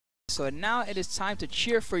So now it is time to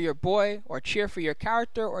cheer for your boy, or cheer for your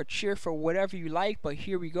character, or cheer for whatever you like. But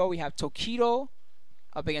here we go. We have Tokido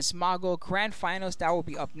up against MAGO. Grand Finals, that will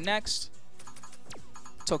be up next.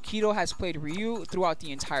 Tokido has played Ryu throughout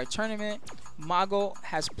the entire tournament. MAGO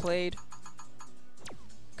has played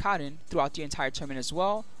Karin throughout the entire tournament as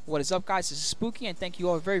well. What is up, guys? This is Spooky, and thank you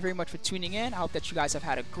all very, very much for tuning in. I hope that you guys have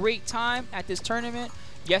had a great time at this tournament.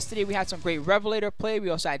 Yesterday, we had some great Revelator play. We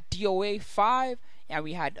also had DOA 5, and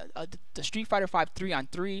we had the Street Fighter 5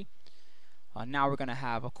 3-on-3. Now we're going to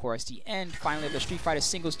have, of course, the end, finally, of the Street Fighter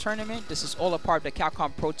Singles Tournament. This is all a part of the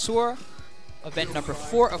Capcom Pro Tour. Event number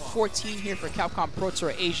 4 of 14 here for Capcom Pro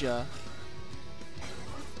Tour Asia.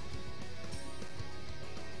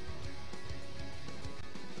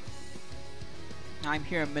 I'm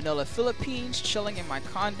here in Manila, Philippines, chilling in my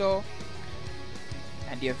condo.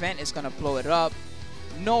 And the event is going to blow it up.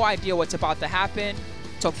 No idea what's about to happen.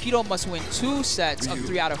 Tokido must win 2 sets of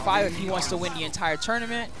 3 out of 5 if he wants to win the entire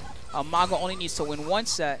tournament. MAGO only needs to win 1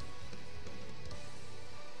 set.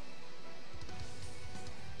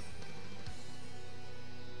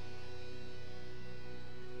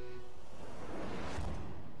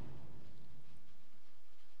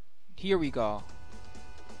 Here we go.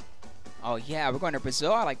 Oh yeah, we're going to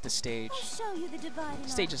Brazil. I like the stage.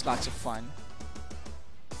 Stage is lots of fun.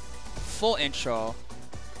 Full intro.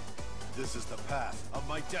 This is the path of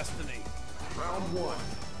my destiny. Round 1.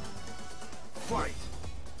 Fight.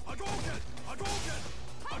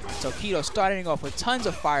 Tokido starting off with tons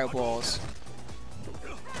of fireballs.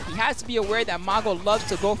 He has to be aware that MAGO loves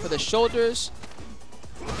to go for the shoulders.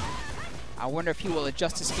 I wonder if he will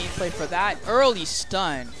adjust his gameplay for that. Early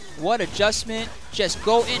stun. What adjustment. Just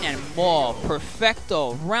go in and maul.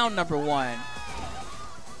 Perfecto. Round number 1.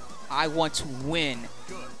 I want to win.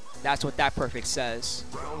 That's what that perfect says.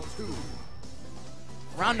 Round 2.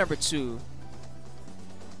 Round number 2.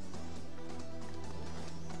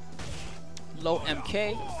 Low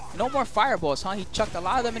MK. No more fireballs, huh? He chucked a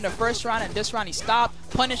lot of them in the first round, and this round he stopped.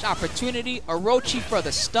 Punish opportunity. Orochi for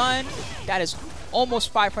the stun. That is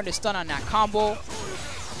almost 500 stun on that combo.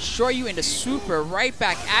 Shoryu into super. Right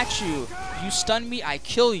back at you. You stun me, I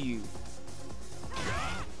kill you.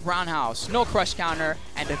 Roundhouse. No crush counter.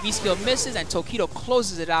 And the V-skill misses, and Tokido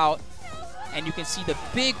closes it out. And you can see the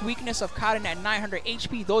big weakness of Karin at 900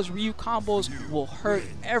 HP. Those Ryu combos will hurt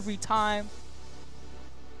every time.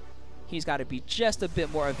 He's got to be just a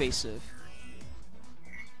bit more evasive.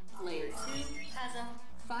 Player 2 has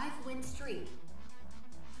a 5-win streak.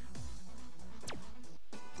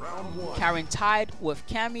 Round 1. Karin tied with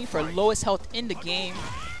Cammy for lowest health in the game.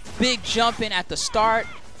 Big jump in at the start.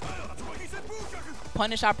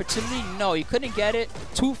 Punish opportunity. No, he couldn't get it.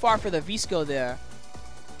 Too far for the V-skill there.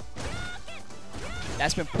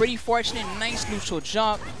 That's been pretty fortunate. Nice neutral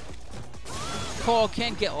jump. Cole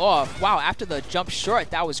can't get off. Wow, after the jump short,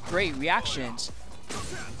 that was great reactions.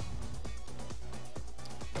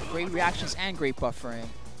 Great reactions and great buffering.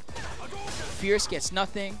 Fierce gets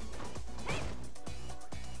nothing.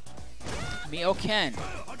 Mayo-ken.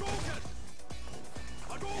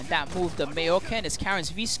 And that move, the Mayo-ken, is Karin's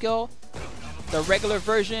V-skill. The regular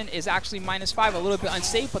version is actually -5, a little bit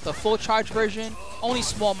unsafe, but the full charge version, only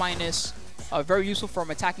small minus. Very useful for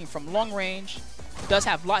attacking from long range. Does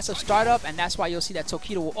have lots of startup, and that's why you'll see that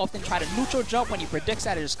Tokido will often try to neutral jump when he predicts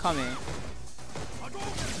that it is coming.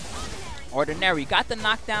 Ordinary got the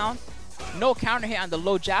knockdown. No counter hit on the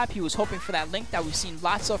low jab. He was hoping for that link that we've seen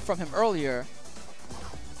lots of from him earlier.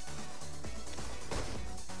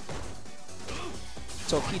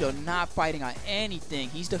 Tokido not biting on anything.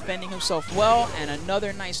 He's defending himself well, and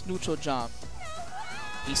another nice neutral jump.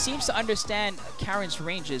 He seems to understand Karin's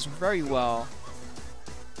ranges very well.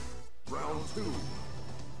 Round 2.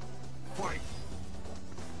 Fight.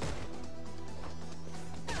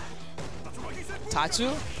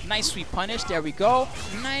 Tatsu, nice sweet punish. There we go.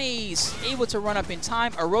 Nice. Able to run up in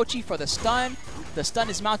time. Orochi for the stun. The stun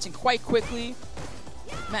is mounting quite quickly.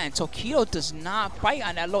 Man, Tokido does not bite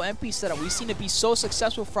on that low MP setup. We've seen it be so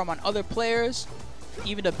successful from on other players.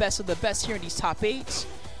 Even the best of the best here in these top 8s.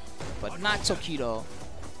 But not Tokido.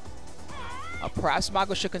 Perhaps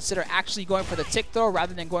MAGO should consider actually going for the tick throw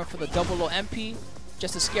rather than going for the double low MP.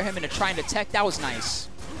 Just to scare him into trying to tech. That was nice.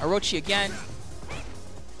 Orochi again.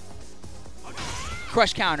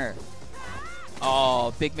 Crush counter.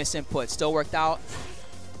 Oh, big misinput. Still worked out.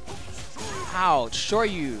 Ouch.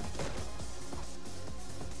 Shoryu.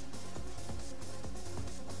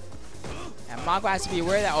 And MAGO has to be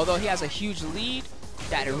aware that although he has a huge lead,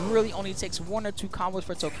 that it really only takes 1 or 2 combos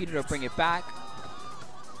for Tokido to bring it back.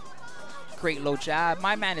 Great low jab.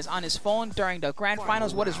 My man is on his phone during the grand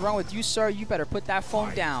finals. What is wrong with you, sir? You better put that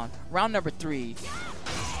phone down. Round number 3.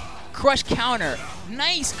 Crush counter.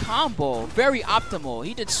 Nice combo. Very optimal.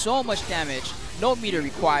 He did so much damage. No meter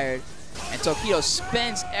required. And Tokido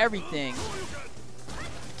spends everything.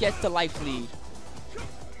 Gets the life lead.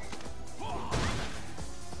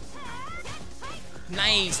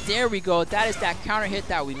 Nice. There we go. That is that counter hit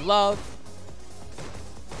that we love.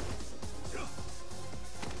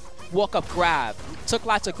 Walk up grab. Took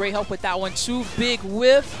lots of great help with that one too. Big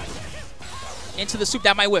whiff. Into the soup.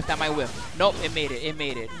 That might whiff. That might whiff. Nope. It made it. It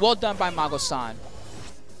made it. Well done by MAGO-san.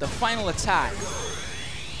 The final attack.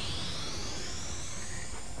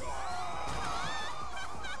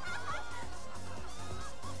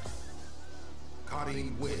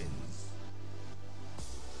 Karin wins.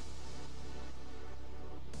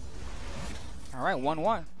 All right.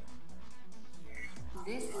 1-1.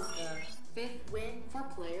 This is the 5th win for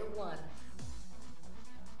player 1.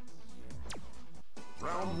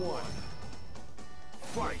 Round 1.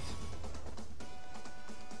 Fight.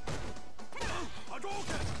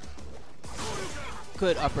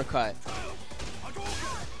 Good uppercut.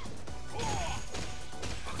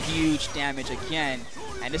 Huge damage again.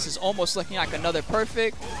 And this is almost looking like another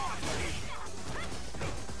perfect.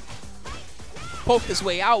 Poked his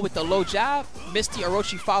way out with the low jab. Missed the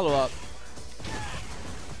Orochi follow-up.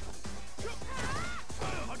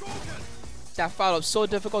 That follow-up so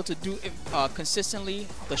difficult to do consistently.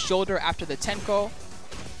 The shoulder after the Tenko.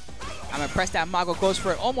 I'm impressed that MAGO goes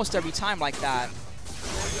for it almost every time like that.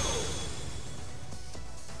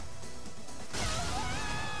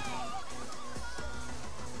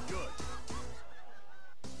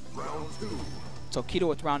 Round 2. Tokido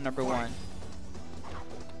with round number 1.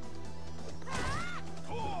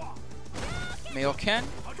 Mayo-ken.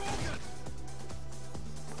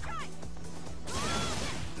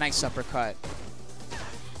 Nice uppercut.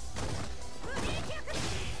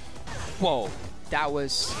 Whoa, that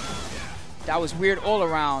was weird all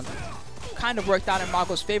around. Kind of worked out in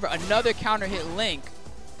MAGO's favor. Another counter hit link.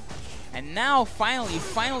 And now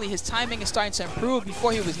finally his timing is starting to improve.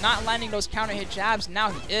 Before he was not landing those counter hit jabs.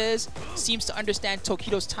 Now he is. Seems to understand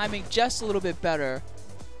Tokido's timing just a little bit better.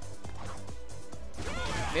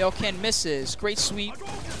 Mayo-ken misses. Great sweep.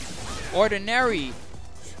 Ordinary.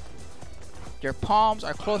 Your palms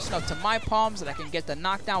are close enough to my palms that I can get the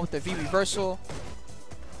knockdown with the V reversal.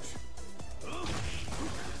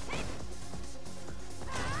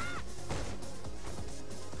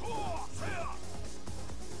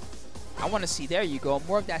 I want to see, there you go,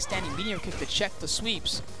 more of that standing medium kick to check the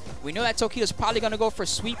sweeps. We know that Tokido's probably going to go for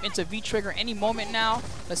sweep into V-trigger any moment now.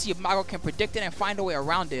 Let's see if MAGO can predict it and find a way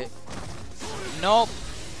around it. Nope.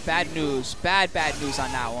 Bad news. Bad news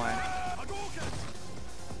on that one.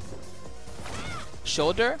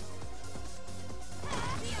 Shoulder.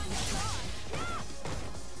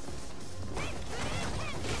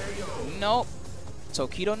 Nope.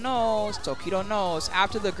 Tokido knows. Tokido knows.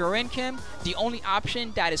 After the Karin, the only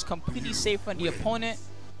option that is completely safe on the opponent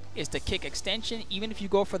is the kick extension. Even if you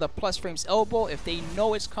go for the plus frames elbow, if they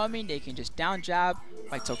know it's coming, they can just down jab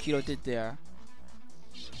like Tokido did there.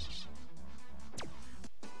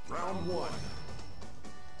 Round 1.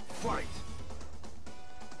 Fight.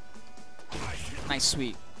 Nice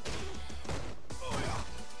sweep.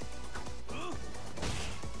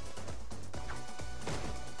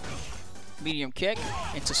 Medium kick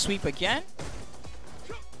into sweep again.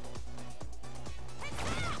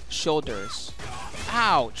 Shoulders.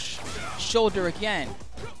 Ouch. Shoulder again.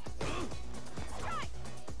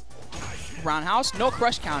 Roundhouse. No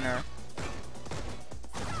crush counter.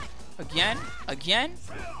 Again. Again.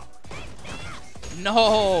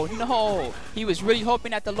 No. No. He was really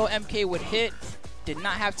hoping that the low MK would hit. Did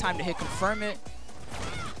not have time to hit confirm it.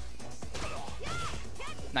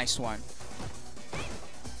 Nice one.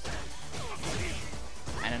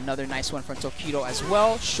 And another nice one from Tokido as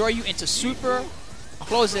well. Shoryu into super.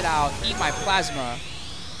 Close it out. Eat my plasma.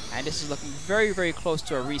 And this is looking very, very close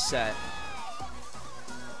to a reset.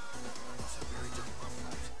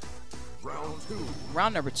 Round 2.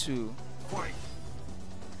 Round number 2. Fight.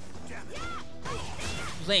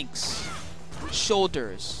 Links.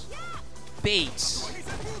 Shoulders. Baits.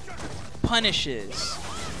 Punishes.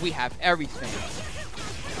 We have everything.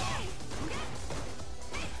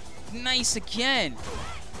 Nice again.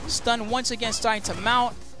 Stun once again starting to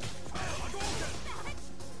mount.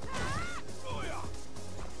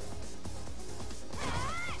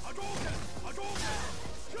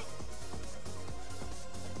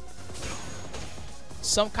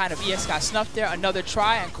 Some kind of EX got snuffed there. Another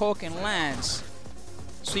try and Koken lands.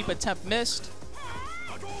 Sweep attempt missed.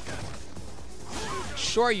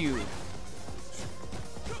 Shoryu.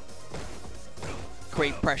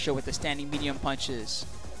 Great pressure with the standing medium punches.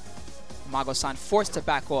 MAGO-san forced to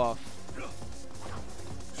back off.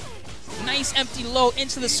 Nice empty low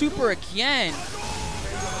into the super again.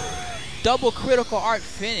 Double critical art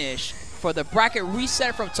finish for the bracket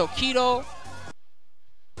reset from Tokido.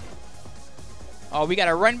 Oh, we got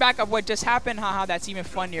a run back of what just happened. Haha, that's even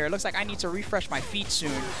funnier. It looks like I need to refresh my feed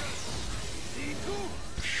soon.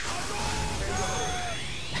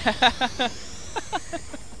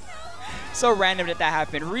 So random that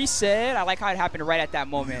happened. Reset. I like how it happened right at that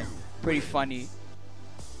moment. Pretty funny.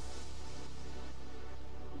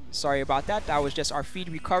 Sorry about that. That was just our feed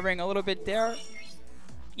recovering a little bit there.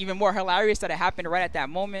 Even more hilarious that it happened right at that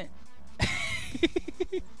moment.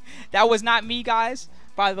 That was not me, guys.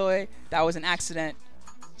 By the way, that was an accident.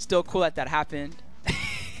 Still cool that happened.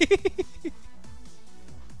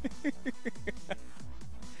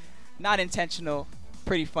 Not intentional.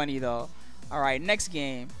 Pretty funny though. Alright, next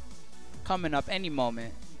game. Coming up any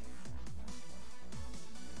moment.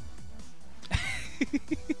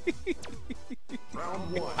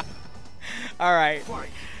 Round one. Alright.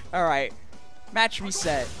 Alright. Match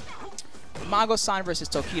reset. MAGO-san versus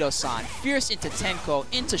Tokido-san. Fierce into Tenko,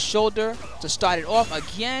 into shoulder to start it off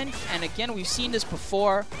again. And again, we've seen this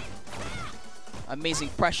before. Amazing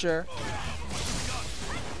pressure.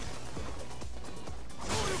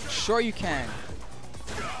 Sure you can.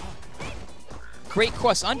 Great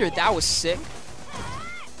cross under. That was sick.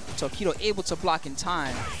 Tokido able to block in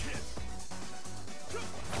time.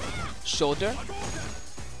 Shoulder.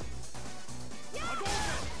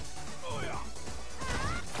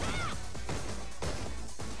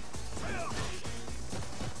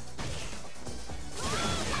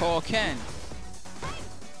 Ken.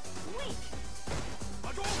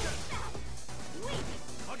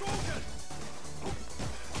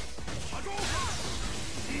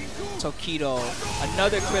 Tokido,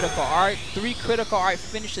 another critical art. 3 critical art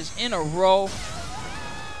finishes in a row. It's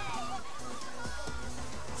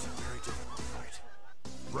a very difficult fight.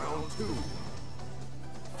 Round two.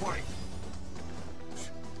 Fight.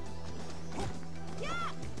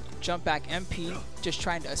 Jump back MP, just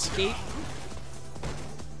trying to escape.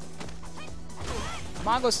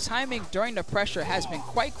 MAGO's timing during the pressure has been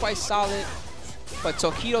quite solid, but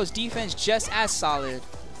Tokido's defense just as solid.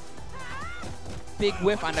 Big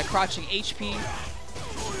whiff on the crouching HP.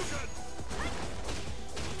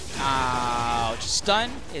 Ouch. Stun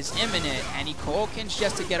is imminent, and he Kookens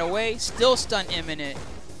just to get away. Still stun imminent.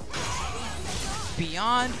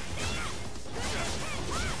 Beyond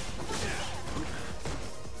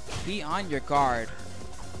your guard.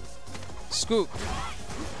 Scoop.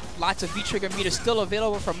 Lots of V-trigger meters still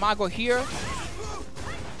available for MAGO here.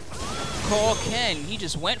 Ken, he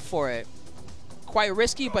just went for it. Quite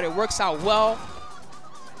risky, but it works out well.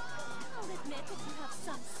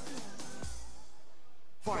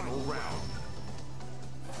 Final round.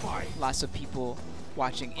 Fight. Lots of people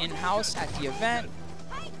watching in-house at the event.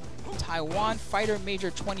 Taiwan Fighter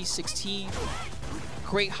Major 2016.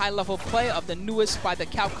 Great high-level play of the newest by the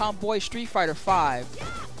Capcom boys, Street Fighter V.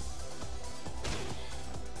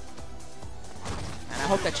 I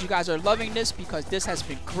hope that you guys are loving this because this has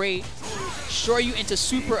been great. Sure you into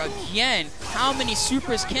super again. How many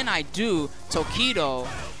supers can I do? Tokido.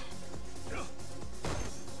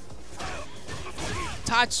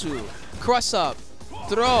 Tatsu. Cross up.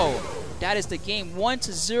 Throw. That is the game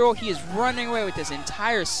 1-0. He is running away with this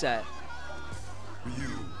entire set. You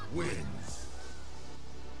win.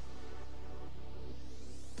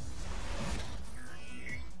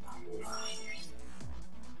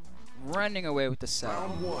 Running away with the set.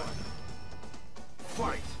 Round one.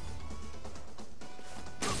 Fight.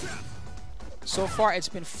 So far, it's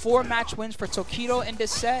been 4 match wins for Tokido in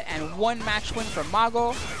this set and 1 match win for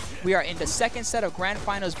MAGO. We are in the second set of grand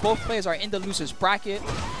finals. Both players are in the loser's bracket.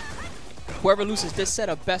 Whoever loses this set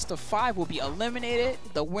of best of 5 will be eliminated.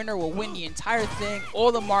 The winner will win the entire thing,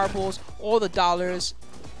 all the marbles, all the dollars,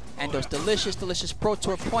 and those delicious Pro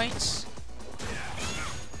Tour points.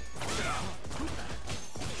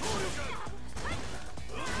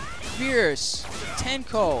 Fierce,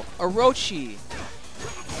 Tenko, Orochi.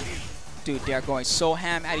 Dude, they're going so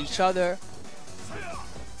ham at each other.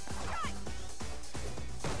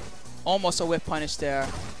 Almost a whip punish there.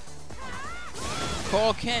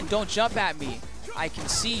 Ken, don't jump at me. I can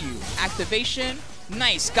see you. Activation.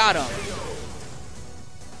 Nice, got him.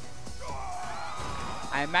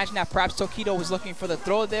 I imagine that perhaps Tokido was looking for the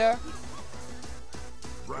throw there.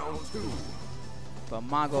 Round two. But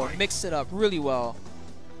MAGO mixed it up really well.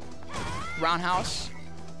 Roundhouse.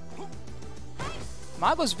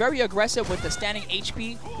 MAGO's very aggressive with the standing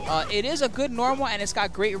HP. It is a good normal and it's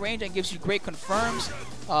got great range and gives you great confirms.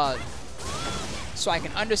 so I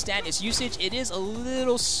can understand its usage. It is a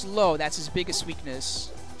little slow. That's his biggest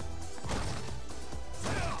weakness.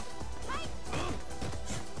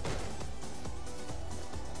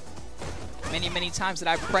 Many times that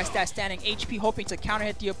I pressed that standing HP hoping to counter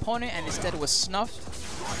hit the opponent, and instead it was snuffed.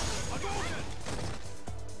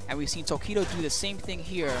 And we've seen Tokido do the same thing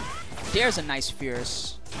here. There's a nice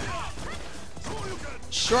fierce.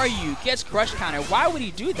 Shoryu gets crush counter. Why would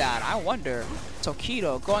he do that? I wonder.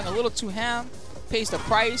 Tokido going a little too ham. Pays the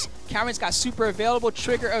price. Karin's got super available,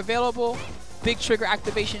 trigger available. Big trigger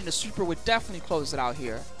activation in the super would definitely close it out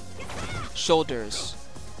here. Shoulders.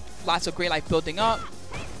 Lots of great life building up.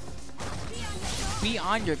 Be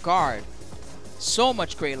on your guard. So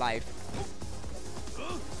much great life.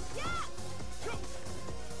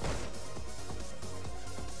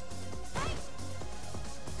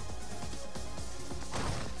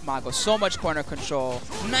 MAGO, so much corner control.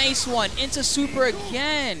 Nice one. Into super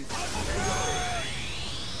again.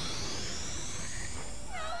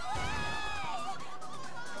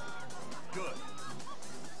 Good.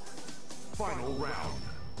 Final round.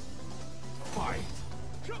 Fight.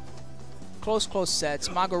 Close sets.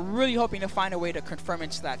 MAGO really hoping to find a way to confirm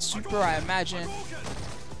into that super, I imagine.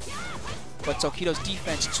 But Tokido's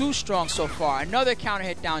defense too strong so far. Another counter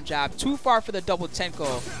hit down jab. Too far for the double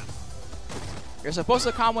Tenko. You're supposed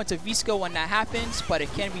to combo into fiscal when that happens, but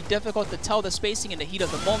it can be difficult to tell the spacing in the heat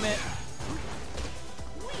of the moment.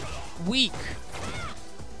 Weak.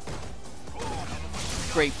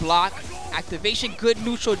 Great block. Activation, good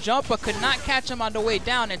neutral jump, but could not catch him on the way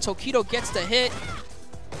down, and Tokido gets the hit.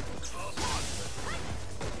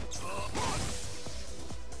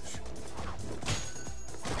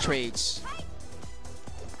 Trades.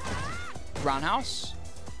 Roundhouse.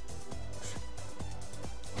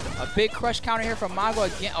 A big crush counter here from MAGO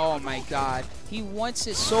again. Oh my god. He wants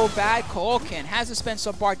it so bad. Karin has to spend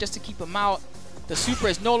some bar just to keep him out. The super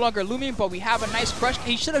is no longer looming, but we have a nice crush.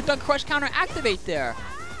 He should have done crush counter activate there.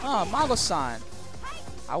 Oh, MAGO-san.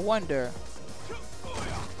 I wonder.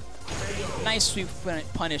 Nice sweep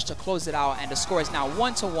punish to close it out, and the score is now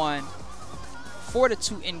 1-1.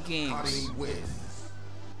 4-2 in games.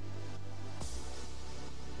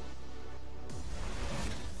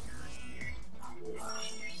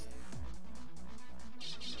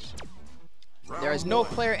 There is no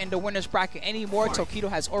player in the winner's bracket anymore. Tokido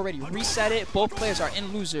has already reset it. Both players are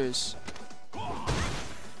in losers.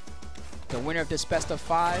 The winner of this best of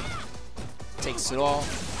 5 takes it all.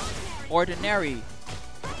 Ordinary.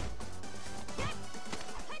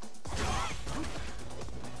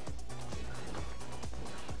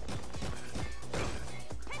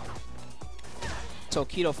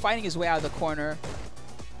 Tokido fighting his way out of the corner.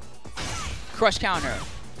 Crush counter.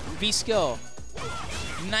 V-skill.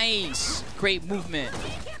 Nice. Great movement.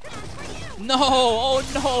 No. Oh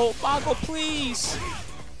no. MAGO, please.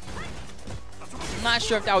 I'm not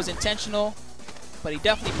sure if that was intentional, but he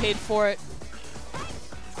definitely paid for it.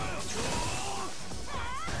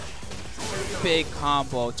 Big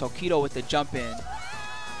combo. Tokido with the jump in.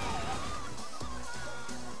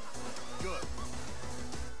 Good.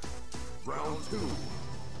 Round 2.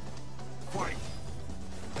 Fight.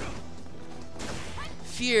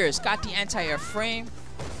 Fierce got the anti-air frame,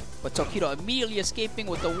 but Tokido immediately escaping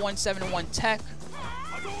with the 171 tech.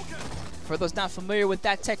 For those not familiar with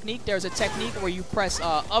that technique, there's a technique where you press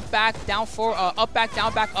up, back, down, forward, up, back,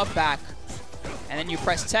 down, back, up, back. And then you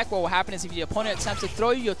press tech. What will happen is if the opponent attempts to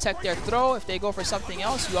throw you, you'll tech their throw. If they go for something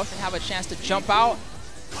else, you often have a chance to jump out.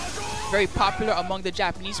 Very popular among the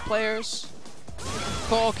Japanese players.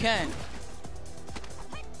 Karin.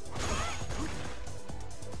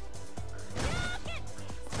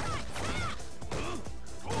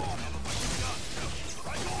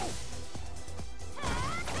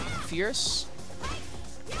 Fierce.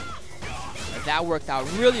 That worked out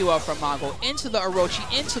really well for MAGO. Into the Orochi,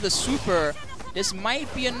 into the super. This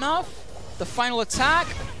might be enough. The final attack.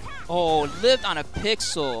 Oh, lived on a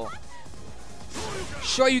pixel.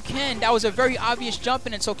 Sure you can. That was a very obvious jump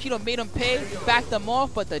in, and Tokido made him pay. Backed them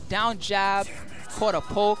off, but the down jab caught a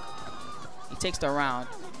poke. He takes the round.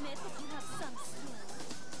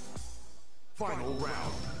 Final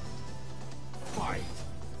round. Fight.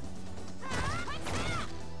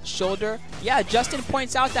 Shoulder. Yeah, Justin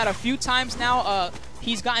points out that a few times now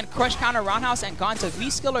he's gotten crush counter roundhouse and gone to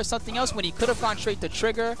V-skill or something else when he could have gone straight to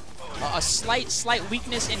trigger. A slight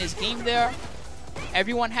weakness in his game there.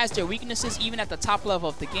 Everyone has their weaknesses even at the top level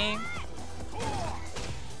of the game.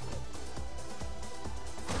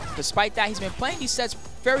 Despite that, he's been playing these sets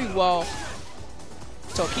very well.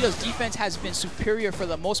 Tokido's defense has been superior for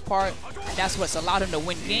the most part, and that's what's allowed him to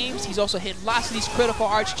win games. He's also hit lots of these critical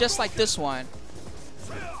arts just like this one.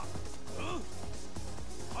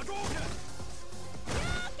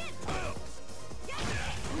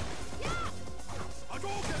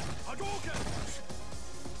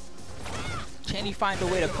 Can he find a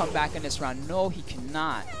way to come back in this round? No, he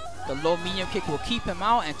cannot. The low medium kick will keep him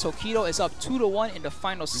out, and Tokido is up 2-1 in the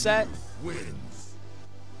final set.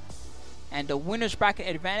 And the winner's bracket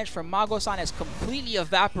advantage for MAGO-san has completely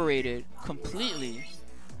evaporated. Completely.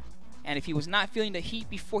 And if he was not feeling the heat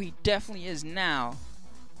before, he definitely is now.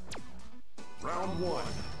 Round 1.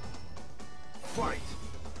 Fight.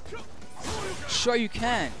 Sure you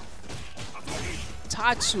can.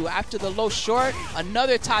 Tatsu after the low short.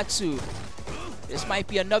 Another Tatsu. This might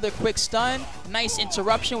be another quick stun. Nice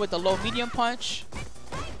interruption with the low medium punch.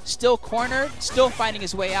 Still cornered. Still finding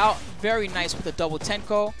his way out. Very nice with the double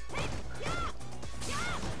Tenko.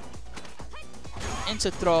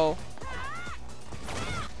 Into throw.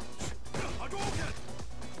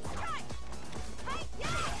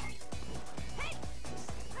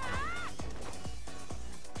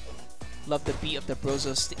 Love the beat of the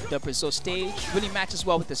Brazil stage. Really matches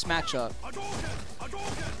well with this matchup.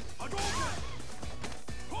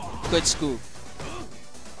 Good scoop.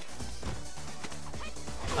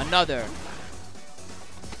 Another.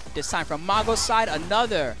 This time from MAGO's side,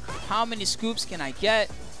 another. How many scoops can I get?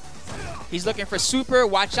 He's looking for super.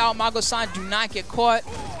 Watch out, MAGO-san. Do not get caught.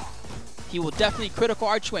 He will definitely critical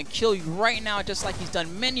arch you and kill you right now, just like he's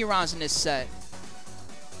done many rounds in this set.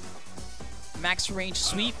 Max range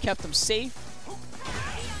sweep kept him safe.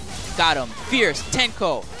 Got him. Fierce.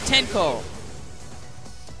 Tenko. Tenko.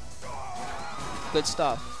 Good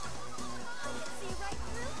stuff.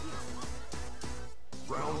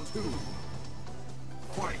 Round 2.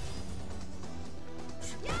 Fight.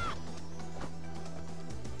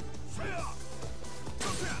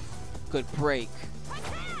 Good break.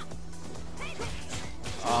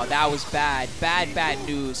 Oh, that was bad. Bad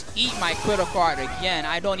news. Eat my critical art again.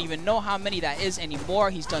 I don't even know how many that is anymore.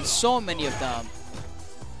 He's done so many of them.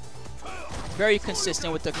 Very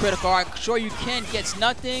consistent with the critical art. Sure you can. Gets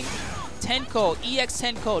nothing. Tenko. EX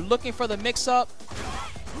Tenko. Looking for the mix-up.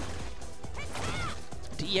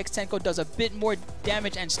 The EX Tenko does a bit more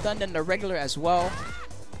damage and stun than the regular as well.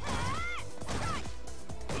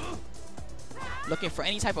 Looking for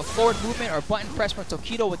any type of forward movement or button press from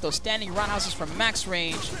Tokido with those standing roundhouses from max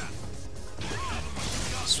range.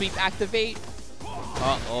 Sweep activate.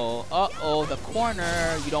 Uh-oh, the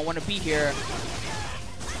corner. You don't want to be here.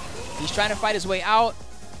 He's trying to fight his way out.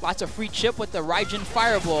 Lots of free chip with the Raijin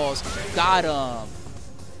fireballs. Got him.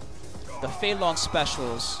 The Fei Long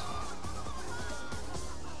specials.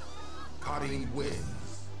 Karin wins.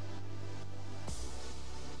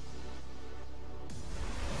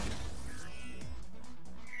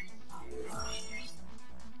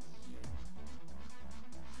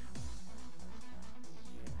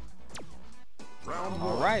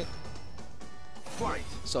 All right. Fight.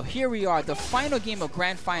 So here we are, the final game of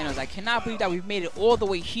Grand Finals. I cannot believe that we've made it all the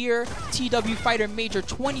way here. TWFighter Major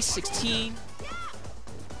 2016.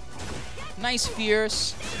 Nice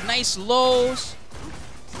fierce, nice lows.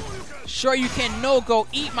 Sure you can no-go,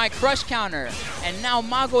 eat my crush counter. And now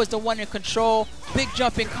MAGO is the one in control. Big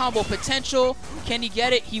jumping combo potential. Can he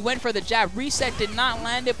get it? He went for the jab. Reset did not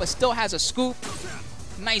land it, but still has a scoop.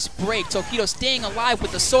 Nice break. Tokido staying alive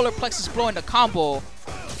with the solar plexus blowing the combo.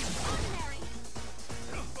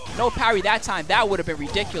 No parry that time. That would have been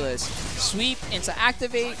ridiculous. Sweep into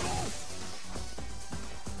activate.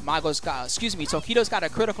 Tokido's got a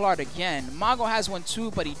critical art again. MAGO has one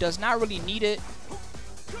too, but he does not really need it.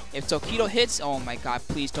 If Tokido hits, oh my god,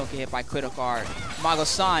 please don't get hit by critical art.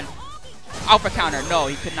 MAGO-san, alpha counter. No,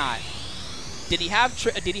 he could not. Did he have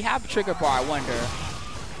trigger bar? I wonder.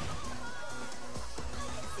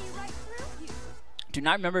 Do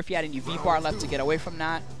not remember if he had any V-bar left to get away from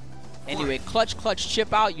that. Anyway, clutch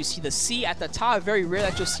chip out. You see the C at the top. Very rare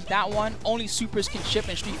that you'll see that one. Only supers can chip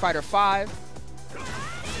in Street Fighter V.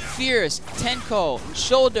 Fierce, Tenko,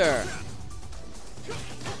 shoulder.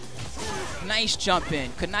 Nice jump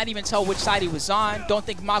in. Could not even tell which side he was on. Don't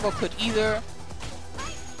think MAGO could either.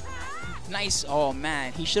 Nice. Oh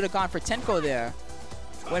man, he should have gone for Tenko there.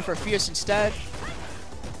 Went for Fierce instead.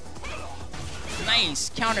 Nice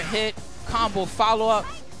counter hit. Combo follow-up.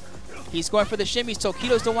 He's going for the shimmies.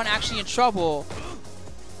 Tokido's the one actually in trouble.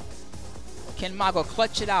 Can MAGO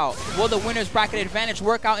clutch it out? Will the winner's bracket advantage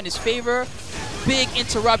work out in his favor? Big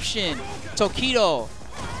interruption. Tokido.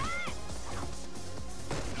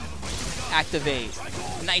 Activate.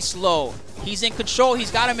 Nice low. He's in control.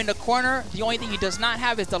 He's got him in the corner. The only thing he does not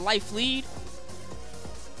have is the life lead.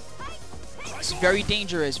 It's very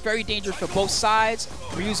dangerous. Very dangerous for both sides.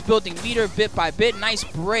 Ryu's building meter bit by bit. Nice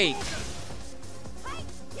break.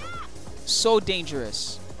 So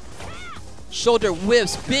dangerous. Shoulder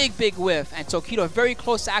whiffs. Big whiff. And Tokido very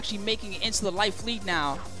close to actually making it into the life lead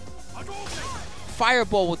now.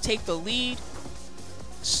 Fireball will take the lead.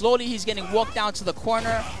 Slowly, he's getting walked down to the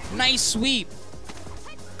corner. Nice sweep.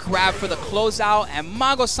 Grab for the closeout, and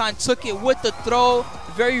MAGO-san took it with the throw.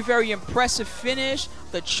 Very, very impressive finish.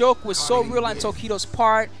 The choke was so real on Tokido's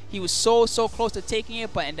part. He was so close to taking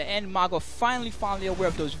it, but in the end, MAGO finally aware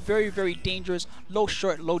of those very, very dangerous low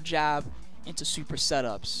short, low jab into super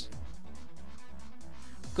setups.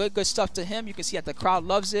 Good stuff to him. You can see that the crowd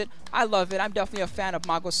loves it. I love it. I'm definitely a fan of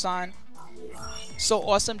MAGO-san. So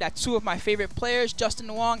awesome that two of my favorite players,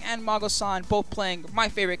 Justin Wong and MAGO-san, both playing my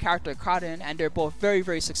favorite character, Karin, and they're both very,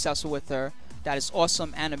 very successful with her. That is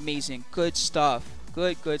awesome and amazing. Good stuff.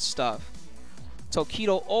 Good stuff.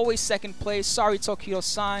 Tokido always second place. Sorry,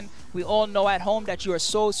 Tokido-san. We all know at home that you are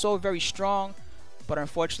so very strong. But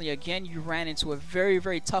unfortunately, again, you ran into a very,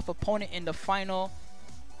 very tough opponent in the final.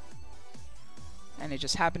 And it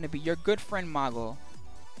just happened to be your good friend, MAGO.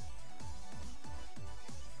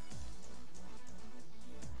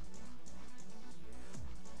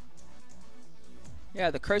 Yeah,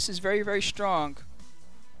 the curse is very, very strong.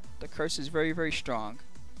 The curse is very, very strong.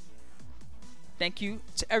 Thank you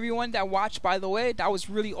to everyone that watched, by the way. That was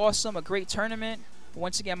really awesome. A great tournament.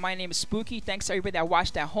 Once again, my name is Spooky. Thanks to everybody that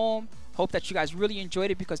watched at home. Hope that you guys really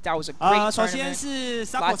enjoyed it because that was a great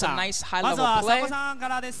tournament. Lots of nice high-level play.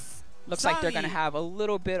 Looks like they're going to have a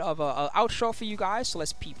little bit of a outro for you guys. So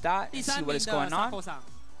let's peep that and see what is going on.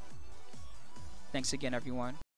 Thanks again, everyone.